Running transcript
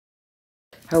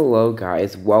Hello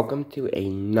guys, welcome to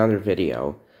another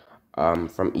video from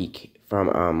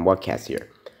Whatcast here.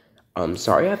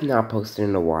 Sorry I've not posted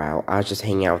in a while. I was just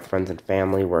hanging out with friends and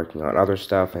family, working on other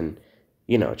stuff, and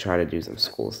try to do some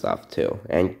school stuff too,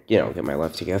 and get my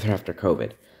life together after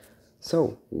COVID.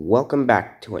 So welcome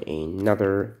back to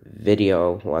another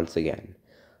video once again.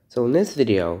 So in this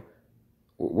video,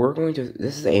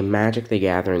 this is a Magic the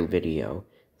Gathering video,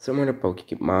 similar to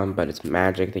Pokemon, but it's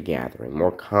Magic the Gathering,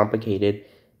 more complicated,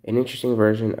 an interesting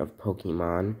version of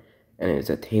Pokemon, and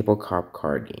it's a tabletop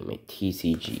card game, a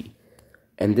TCG.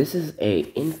 And this is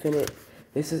a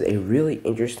really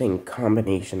interesting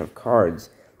combination of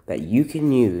cards that you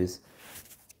can use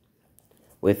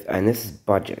with, and this is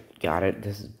budget, got it?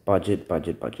 This is budget.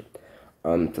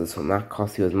 So this will not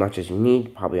cost you as much as you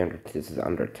need, this is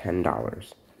under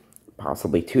 $10.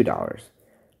 Possibly $2.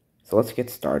 So let's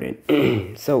get started.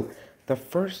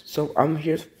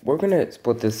 We're gonna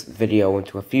split this video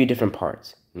into a few different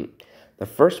parts. The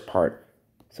first part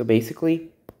is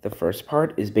basically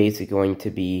going to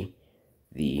be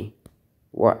the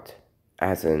what,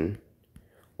 as in,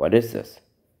 what is this?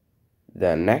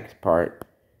 The next part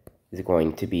is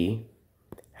going to be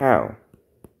how,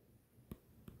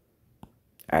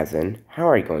 as in, how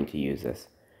are you going to use this?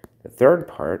 The third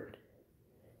part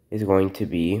is going to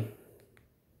be,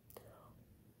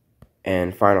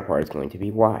 and final part is going to be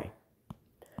why.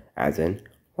 As in,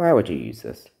 why would you use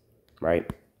this, right?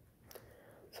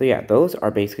 So yeah, those are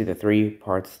basically the three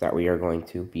parts that we are going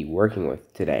to be working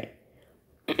with today.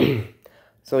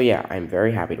 So yeah, I'm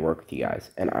very happy to work with you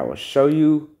guys, and I will show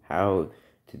you how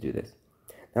to do this.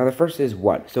 Now the first is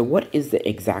what. So what is the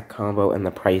exact combo and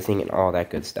the pricing and all that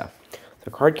good stuff?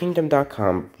 So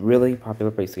cardkingdom.com, really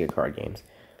popular place to get card games.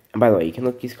 And by the way, you can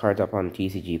look these cards up on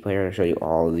TCG Player to show you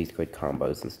all of these good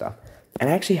combos and stuff. And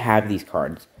I actually have these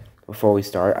cards. Before we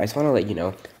start, I just want to let you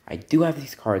know, I do have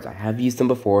these cards. I have used them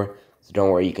before, so don't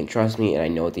worry, you can trust me, and I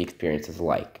know what the experience is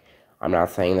like. I'm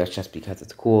not saying this just because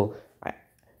it's cool,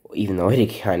 even though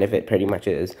it pretty much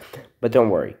is. But don't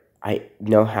worry, I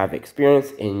have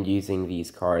experience in using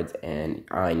these cards, and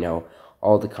I know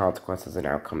all the consequences and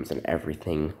outcomes and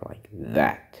everything like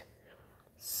that.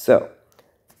 So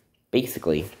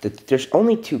basically, there's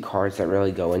only two cards that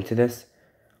really go into this,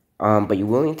 but you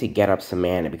will need to get up some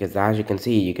mana, because as you can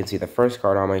see the first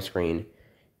card on my screen,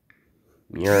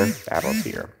 Mirror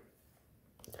Battlesphere.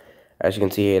 As you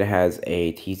can see, it has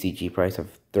a TCG price of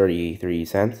 33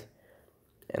 cents,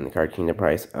 and the Card Kingdom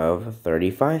price of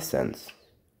 35 cents,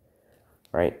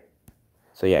 right?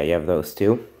 So yeah, you have those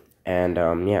two, and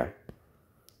yeah,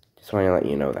 just want to let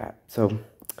you know that. So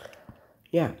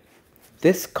yeah,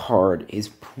 this card is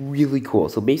really cool.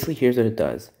 So basically, here's what it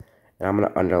does. And I'm going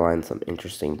to underline some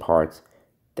interesting parts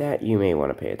that you may want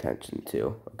to pay attention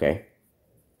to, okay?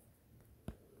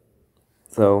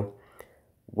 So,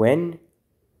 when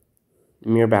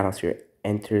Mirror Battlesphere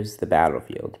enters the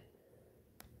battlefield,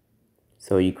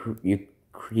 so you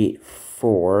create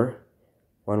 4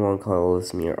 1/1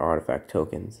 colorless mirror artifact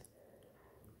tokens.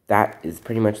 That is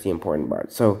pretty much the important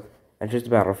part. So, enters the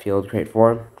battlefield, create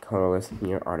 4 colorless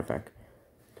mirror artifact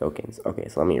tokens. Okay,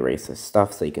 so let me erase this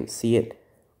stuff so you can see it.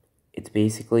 It's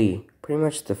basically pretty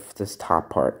much this top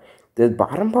part. The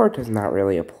bottom part does not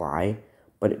really apply,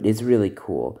 but it is really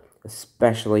cool,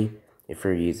 especially if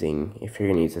you're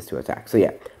gonna use this to attack. So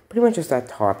yeah, pretty much just that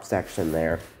top section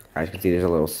there. As you can see, there's a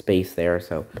little space there,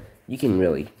 so you can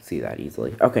really see that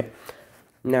easily. Okay,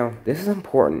 now this is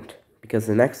important because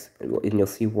and you'll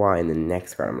see why in the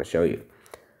next card I'm gonna show you.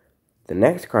 The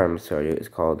next card I'm gonna show you is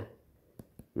called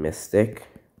Mystic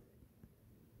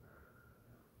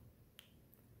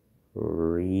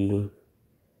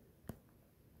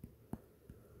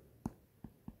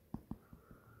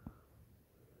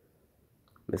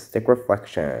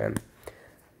Reflection.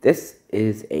 This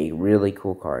is a really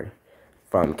cool card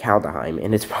from Kaldheim,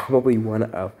 and it's probably one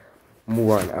of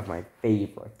my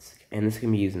favorites. And this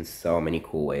can be used in so many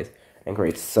cool ways and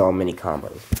create so many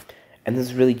combos. And this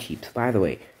is really cheap. So by the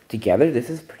way, together this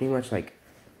is pretty much like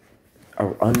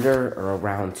under or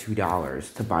around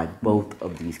 $2 to buy both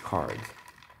of these cards.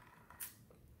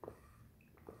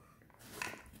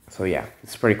 So yeah,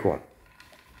 it's pretty cool.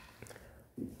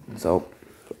 So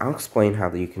I'll explain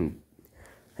how you can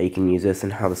use this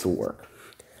and how this will work.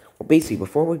 Well, basically,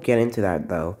 before we get into that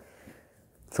though,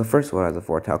 so first of all, it has a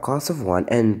foretell cost of 1,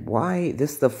 and why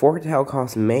the foretell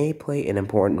cost may play an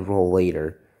important role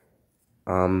later.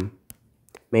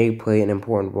 May play an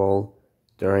important role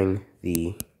during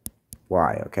the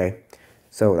why. Okay,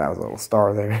 so that was a little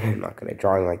star there. I'm not gonna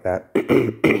drawing like that.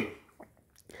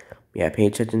 Yeah, pay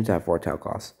attention to that foretell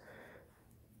cost.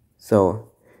 So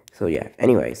So yeah,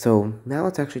 anyway, so now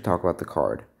let's actually talk about the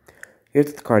card. Here's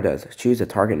what the card does. Choose a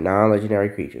target non-legendary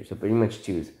creature. So pretty much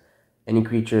choose any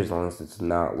creature as long as it's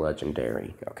not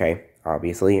legendary, okay?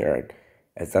 Obviously, or it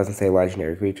doesn't say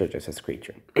legendary creature, it just says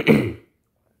creature.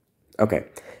 Okay,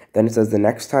 then it says the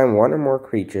next time one or more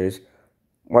creatures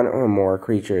or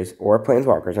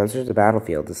planeswalkers enters the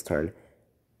battlefield this turn,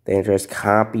 they enter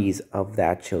copies of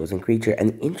that chosen creature. And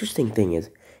the interesting thing is,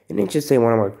 it didn't just say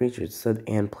one or more creatures, it said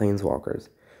and planeswalkers,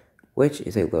 which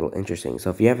is a little interesting.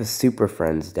 So if you have a Super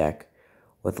Friends deck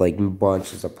with like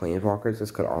bunches of planeswalkers,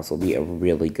 this could also be a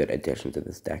really good addition to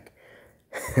this deck.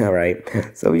 Alright,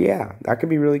 so yeah, that could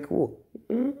be really cool.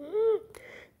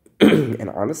 And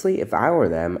honestly, if I were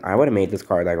them, I would have made this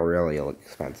card like really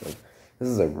expensive. This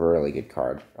is a really good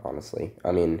card, honestly.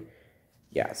 I mean,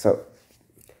 yeah, so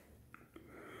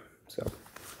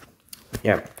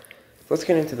yeah. Let's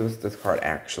get into this card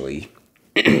actually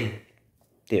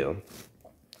do.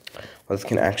 What this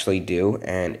can actually do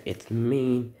and its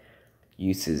main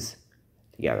uses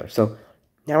together. So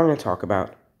now we're going to talk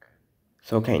about,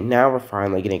 now we're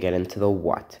finally going to get into the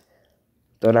what.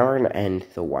 So now we're going to end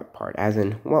the what part, as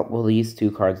in, what will these two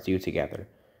cards do together?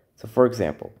 So for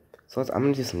example, I'm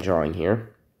going to do some drawing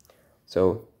here.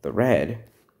 So the red,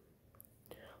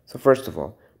 so first of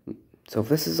all, so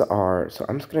this is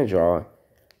I'm just going to draw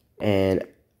an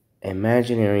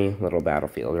imaginary little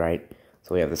battlefield, right?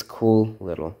 So we have this cool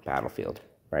little battlefield,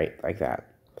 right? Like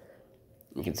that.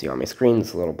 You can see on my screen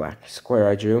this little black square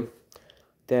I drew.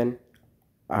 Then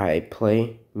I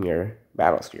play mirror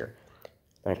battlesphere.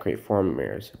 Then I create 4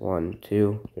 mirrors. 1,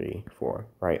 2, 3, 4,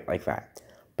 right? Like that.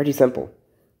 Pretty simple.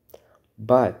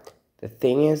 But the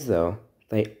thing is, though,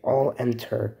 they all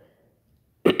enter.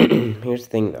 Here's the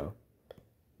thing, though.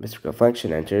 Mystical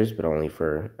Function enters, but only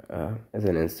for as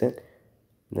an instant.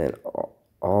 Then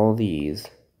all these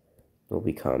will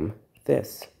become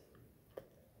this.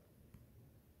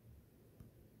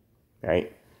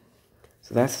 Right?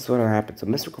 So that's just what will happen. So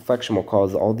Mystical Reflection will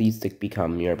cause all these to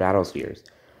become your battle spheres.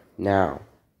 Now,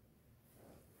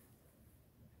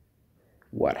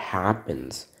 what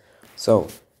happens? So,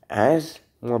 as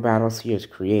more battle spheres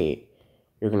create,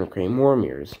 you're going to create more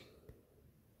mirrors.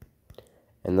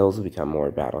 And those will become more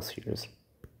battle spheres.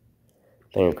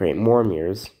 Then you'll create more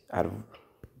mirrors out of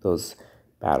those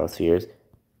battle spheres.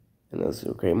 And those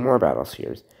will create more battle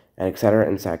spheres. And etc.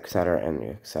 and etc. and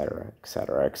etc.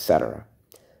 etc. etc.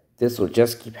 This will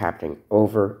just keep happening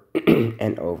over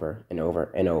and over and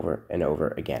over and over and over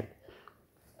again.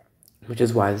 Which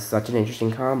is why this is such an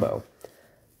interesting combo.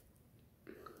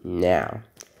 Now,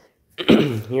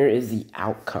 here is the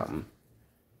outcome.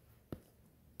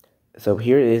 So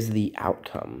here is the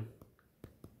outcome.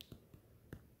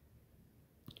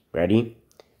 Ready?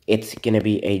 It's going to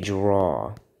be a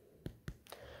draw.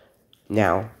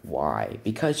 Now, why?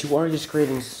 Because you are just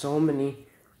creating so many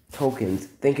tokens.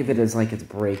 Think of it as like it's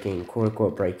breaking,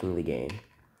 quote-unquote, breaking the game.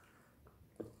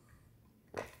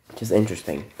 Which is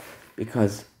interesting.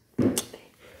 Because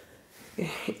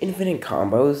infinite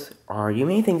combos you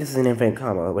may think this is an infinite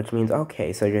combo, which means,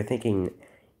 okay, so you're thinking,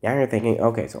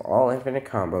 okay, so all infinite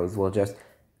combos will just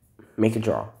make a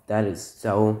draw. That is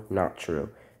so not true.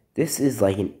 This is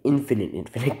like an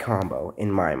infinite combo,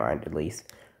 in my mind at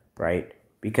least, right?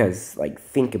 Because, like,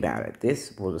 think about it.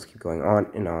 This will just keep going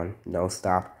on, no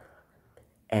stop.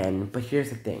 But here's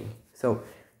the thing. So,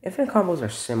 infinite combos are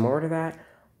similar to that,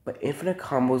 but infinite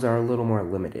combos are a little more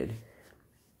limited.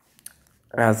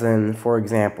 As in, for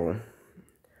example,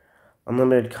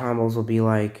 unlimited combos will be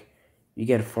like, you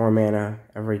get 4 mana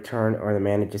every turn, or the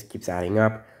mana just keeps adding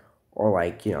up, or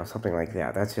like, something like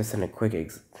that. That's just in a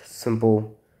quick,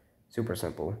 super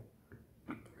simple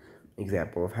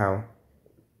example of how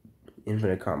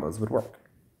infinite combos would work.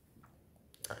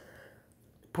 The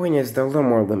point is, they're a little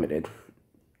more limited.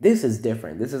 This is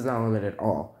different. This is not limited at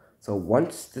all. So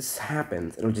once this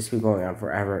happens, it'll just keep going on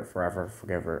forever,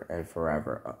 and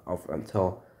forever,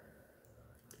 until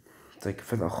it's like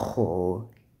for the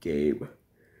whole game.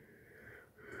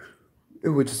 It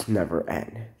would just never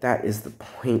end. That is the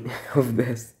point of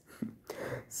this.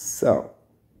 So,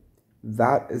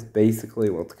 that is basically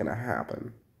what's going to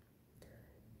happen.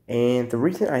 And the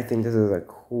reason I think this is a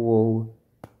cool,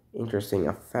 interesting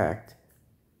effect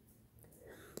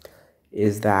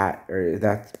is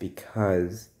that's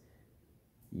because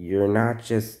you're not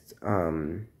just,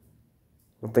 think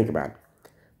about it.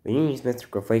 When you use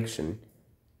Mystical Reflection,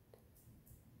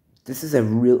 this is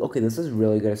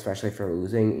really good, especially if you're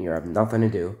losing, you have nothing to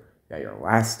do, you got your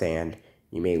last stand,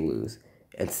 you may lose.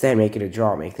 Instead, make it a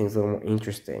draw, make things a little more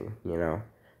interesting,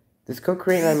 This could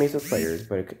create enemies with players,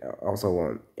 but it also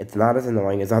won't. It's not as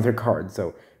annoying as other cards,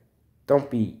 so don't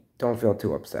don't feel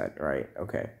too upset, right?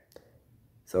 Okay.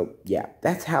 So, yeah,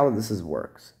 that's how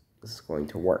works. This is going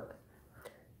to work.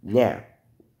 Now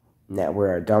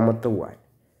we're done with the what.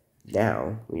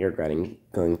 Now, we are going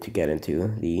to get into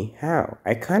the how.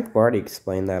 I kind of already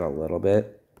explained that a little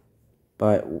bit,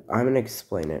 but I'm going to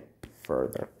explain it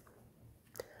further.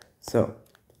 So,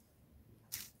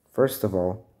 first of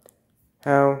all,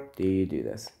 how do you do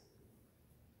this?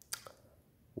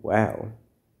 Well,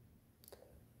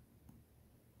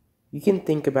 you can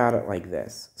think about it like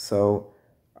this. So,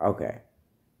 okay.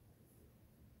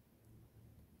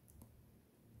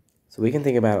 So we can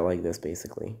think about it like this,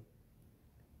 basically.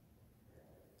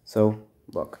 So,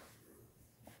 look.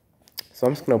 So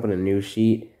I'm just going to open a new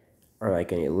sheet, or like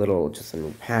just a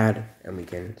new pad, and we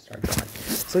can start drawing.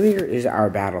 So here is our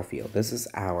battlefield. This is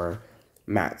our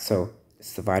mat. So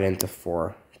it's divided into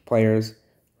four players,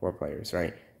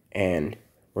 right? And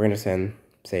we're going to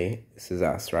say this is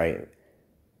us, right?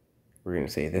 We're going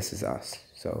to say this is us.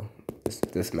 So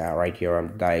this mat right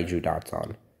here, that I drew dots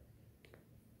on.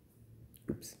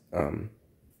 Oops.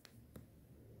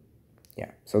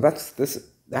 Yeah. So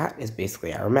that is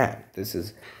basically our mat. This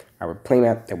is our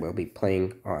playmat that we'll be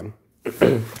playing on.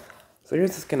 So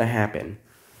here's what's gonna happen.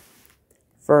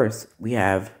 First, we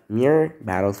have mirror,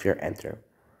 battlesphere, enter,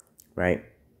 right?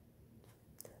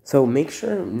 So make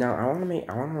sure now. I want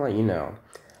to let you know,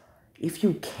 if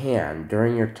you can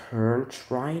during your turn,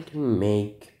 try to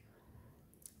make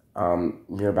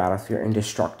your battlesphere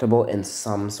indestructible in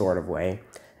some sort of way.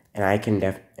 And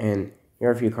and here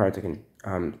are a few cards I can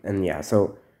and yeah.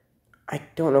 So I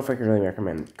don't know if I can really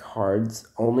recommend cards,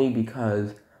 only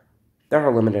because they're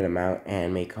a limited amount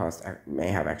and may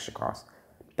have extra cost.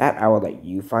 That I will let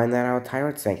you find that out.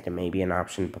 Tyrant Sanctum may be an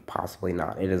option, but possibly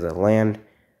not. It is a land,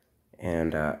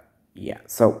 and yeah.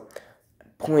 So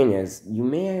point is, you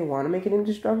may want to make it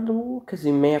indestructible because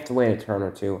you may have to wait a turn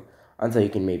or two until you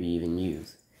can maybe even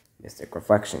use Mystic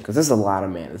Reflection, because this is a lot of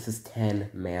mana. This is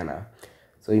 10 mana,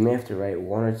 so you may have to wait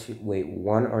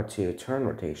one or two turn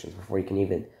rotations before you can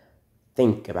even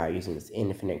think about using this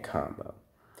infinite combo.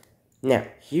 Now,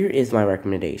 here is my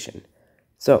recommendation.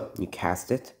 So, you cast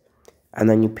it, and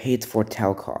then you pay its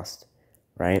foretell cost,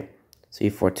 right? So you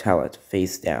foretell it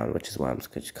face down, which is why I'm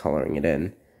just coloring it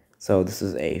in. So this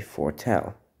is a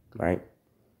foretell, right?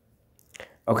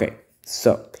 Okay,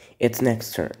 so it's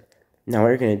next turn. Now what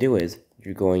you're going to do is,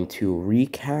 you're going to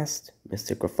recast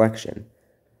Mystic Reflection.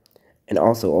 And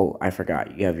also, oh, I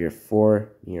forgot, you have your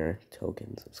 4 mirror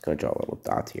tokens. I'm just going to draw little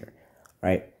dots here,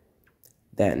 right?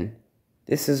 Then,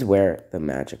 this is where the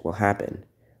magic will happen.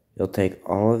 You'll take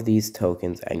all of these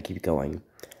tokens and keep going.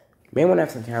 You may want to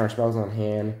have some counter spells on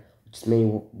hand,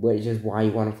 which is why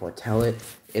you want to foretell it.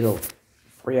 It'll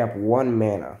free up 1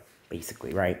 mana,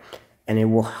 basically, right? And it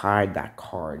will hide that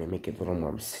card and make it a little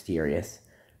more mysterious,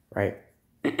 right?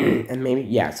 And maybe,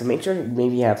 yeah, so make sure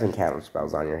maybe you have some counter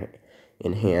spells on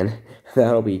in hand.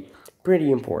 That'll be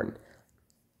pretty important.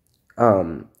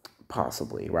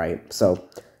 Possibly, right? So,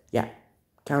 yeah,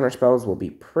 counter spells will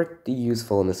be pretty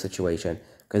useful in this situation,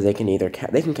 because they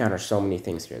can counter so many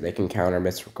things here. They can counter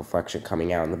Mystic Reflection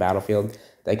coming out in the battlefield.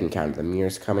 They can counter the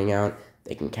mirrors coming out.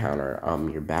 They can counter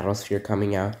your battlesphere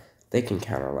coming out. They can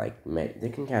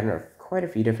counter quite a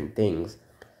few different things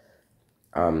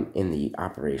in the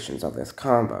operations of this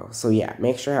combo. So yeah,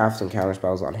 make sure you have some counter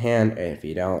spells on hand, and if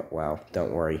you don't, well,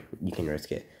 don't worry, you can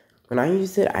risk it. When I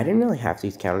used it, I didn't really have to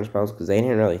use counter spells because they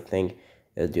didn't really think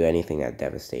it would do anything that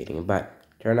devastating, but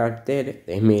turned out it did.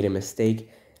 They made a mistake,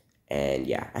 and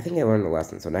yeah, I think they learned the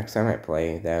lesson. So next time I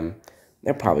play them,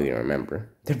 they're probably gonna remember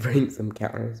to bring some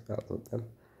counter spells with them.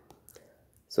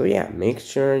 So yeah, make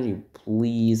sure you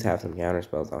please have some counter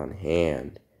spells on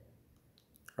hand,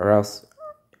 or else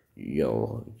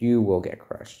you will get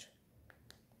crushed.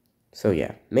 So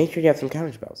yeah, make sure you have some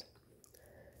counter spells.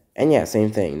 And yeah,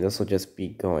 same thing. This will just be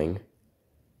going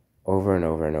over and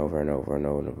over and over and over and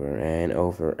over and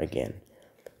over again.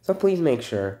 So please make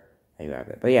sure that you have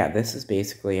it. But yeah, this is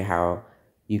basically how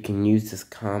you can use this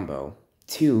combo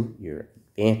to your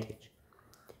advantage.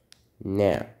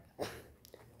 Now,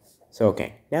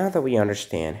 now that we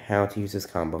understand how to use this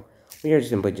combo, we are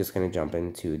simply just going to jump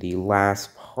into the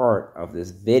last part of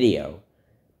this video,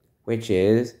 which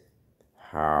is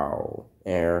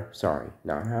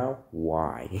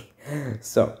why.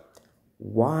 So,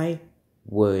 why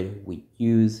would we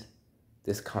use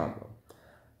this combo?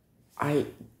 I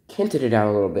hinted it out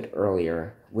a little bit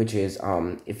earlier, which is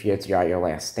if you're at your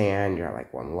last stand, you're at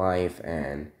like 1 life,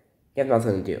 and you have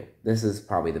nothing to do. This is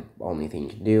probably the only thing you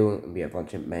can do. We have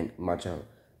much of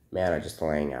mana just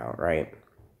laying out, right?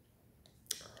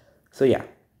 So yeah,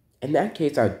 in that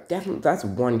case, that's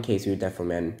one case we would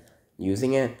definitely recommend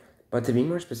using it. But to be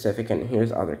more specific, and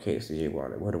here's other cases you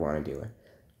would want to do it.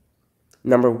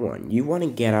 Number one, you want to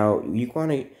get out.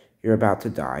 You're about to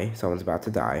die. Someone's about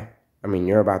to die. I mean,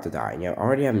 you're about to die, and you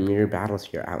already have mirror battles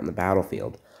here out in the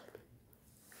battlefield.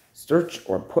 Search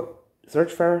for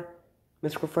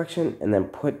Mystic Reflection, and then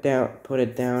put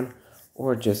it down,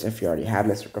 or just if you already have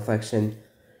Mystic Reflection,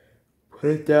 put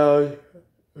it down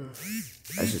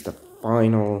as just a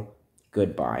final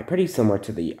goodbye. Pretty similar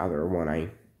to the other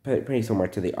one. Pretty similar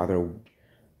to the other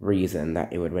reason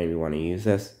that it would make me want to use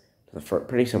this.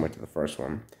 Pretty similar to the first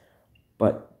one.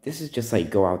 But this is just like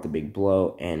go out the big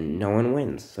blow and no one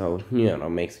wins. So,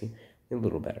 it makes me a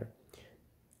little better.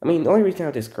 I mean, the only reason I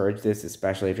would discourage this,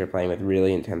 especially if you're playing with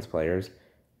really intense players,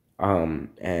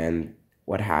 and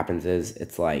what happens is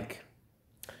it's like,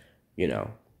 you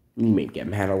may get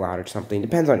mad a lot or something.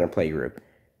 Depends on your play group.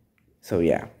 So,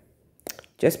 yeah.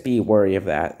 Just be wary of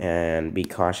that and be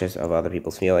cautious of other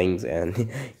people's feelings and,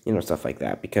 stuff like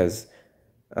that. Because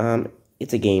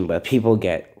it's a game, but people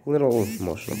get a little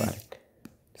emotional about it.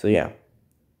 So, yeah.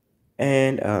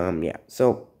 And, yeah.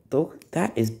 So,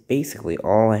 that is basically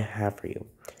all I have for you.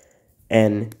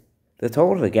 And the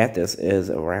total to get this is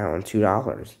around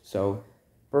 $2. So,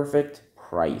 perfect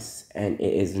price. And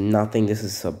it is nothing. This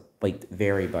is a,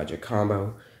 very budget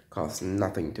combo. Costs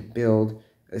nothing to build.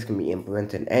 This can be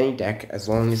implemented in any deck as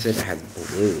long as it has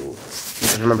blue.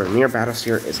 Because remember, Mirror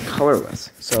Battlesphere is colorless,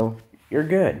 so you're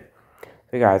good.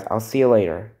 So guys, I'll see you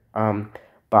later.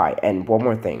 Bye. And one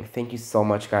more thing. Thank you so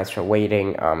much, guys, for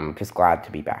waiting. Just glad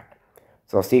to be back.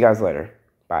 So I'll see you guys later.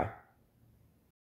 Bye.